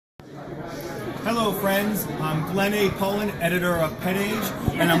Hello friends, I'm Glenn A. Cullen, editor of Pet Age,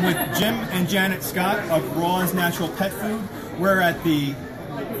 and I'm with Jim and Janet Scott of RAWZ Natural Pet Food. We're at the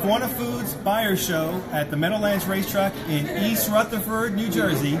Fauna Foods Buyer Show at the Meadowlands Racetrack in East Rutherford, New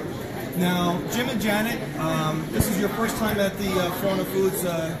Jersey. Now, Jim and Janet, this is your first time at the Fauna Foods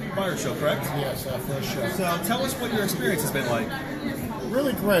Buyer Show, correct? Yes, our first show. So tell us what your experience has been like.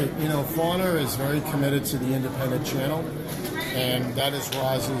 Really great. You know, Fauna is very committed to the independent channel, and that is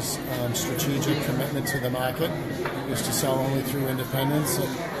RAWZ's strategic commitment to the market, is to sell only through independents.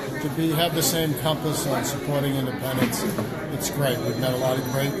 And to have the same compass on supporting independents, it's great. We've met a lot of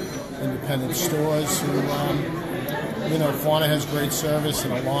great independent stores who, you know, Fauna has great service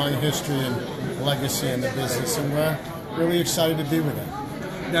and a long history and legacy in the business, and we're really excited to be with them.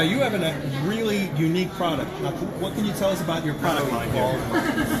 Now, you have a really unique product. Now, what can you tell us about your product line here?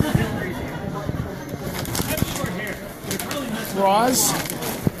 RAWZ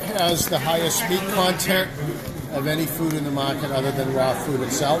has the highest meat content of any food in the market other than raw food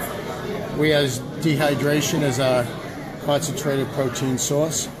itself. We have dehydration as our concentrated protein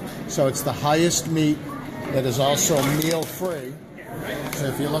source. So it's the highest meat that is also meal-free. So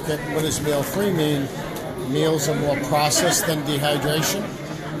if you look at what does meal-free mean, meals are more processed than dehydration.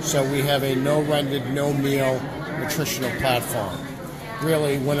 So we have a no-rendered, no-meal nutritional platform.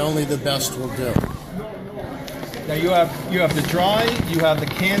 Really, when only the best will do. Now you have the dry, you have the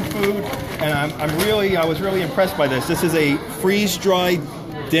canned food, and I was really impressed by this. This is a freeze-dried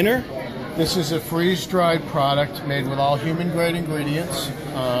dinner. This is a freeze-dried product made with all human-grade ingredients,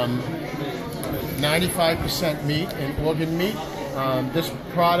 95% meat and organ meat. This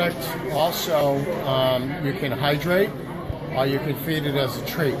product also you can hydrate, or you can feed it as a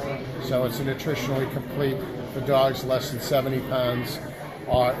treat. So it's a nutritionally complete for dogs less than 70 pounds,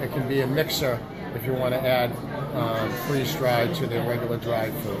 or it can be a mixer if you want to add freeze-dried to their regular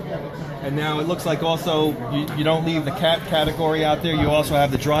dried food. And now it looks like also you don't leave the cat category out there. You also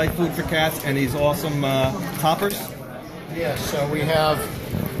have the dry food for cats and these awesome toppers. Yes, so we have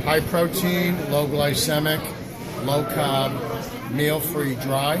high protein, low glycemic, low carb, meal-free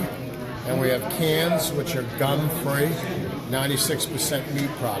dry, and we have cans which are gum-free, 96% meat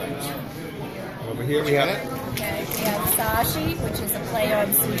products. Over here we have Okay, we have sashi, which is a play on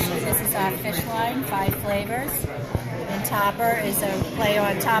sushi. This is our fish line, 5 flavors. And topper is a play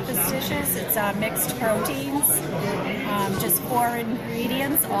on tapas dishes. It's mixed proteins, just 4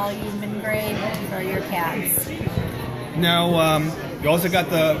 ingredients, all human grade for your cats. Now, you also got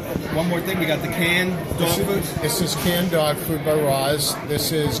one more thing, we got the canned dog food. This is canned dog food by RAWZ.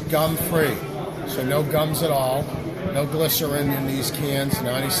 This is gum-free, so no gums at all, no glycerin in these cans,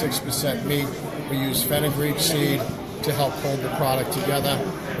 96% meat. We use fenugreek seed to help hold the product together.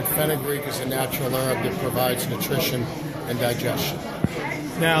 But fenugreek is a natural herb that provides nutrition and digestion.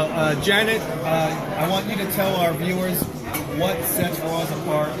 Now, Janet, I want you to tell our viewers what sets RAWZ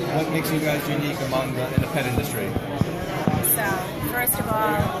apart, what makes you guys unique in the pet industry. So, first of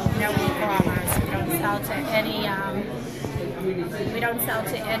all, no e-commerce. We don't sell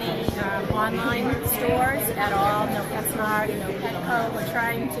to any online stores at all. No PetSmart, no Petco. We're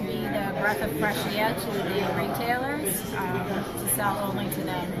trying to be the breath of fresh air to the retailers to sell only to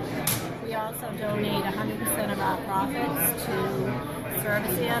them. We also donate 100% of our profits to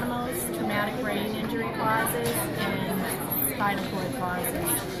service animals, traumatic brain injury causes, and spinal cord causes.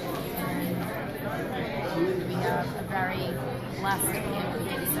 And we have a very blessed community.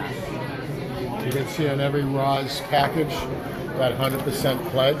 You can see on every RAWZ package that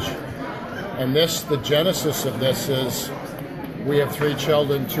 100% pledge. And this, the genesis of this is, we have 3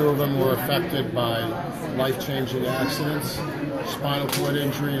 children. 2 of them were affected by life-changing accidents, spinal cord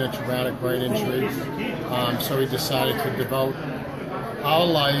injury and a traumatic brain injury. So we decided to devote our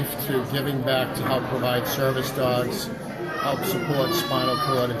life to giving back to help provide service dogs, help support spinal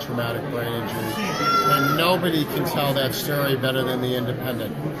cord and traumatic brain injury. And nobody can tell that story better than the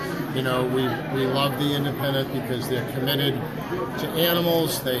independent. You know, we love the independent because they're committed to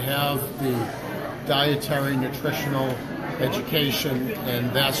animals. They have the dietary, nutritional education,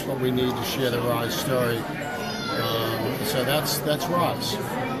 and that's what we need to share the RAWZ story. So that's RAWZ.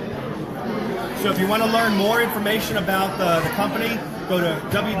 So if you want to learn more information about the company, go to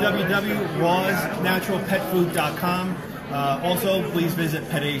www.rawznaturalpetfood.com. Also, please visit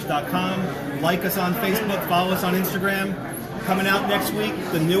petage.com. Like us on Facebook, follow us on Instagram. Coming out next week,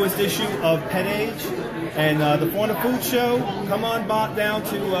 the newest issue of Pet Age. And the Fauna Food Show, come on down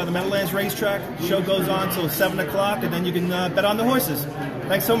to the Meadowlands Racetrack. The show goes on till 7 o'clock, and then you can bet on the horses.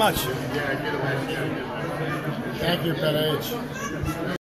 Thanks so much. Thank you, Pet Age.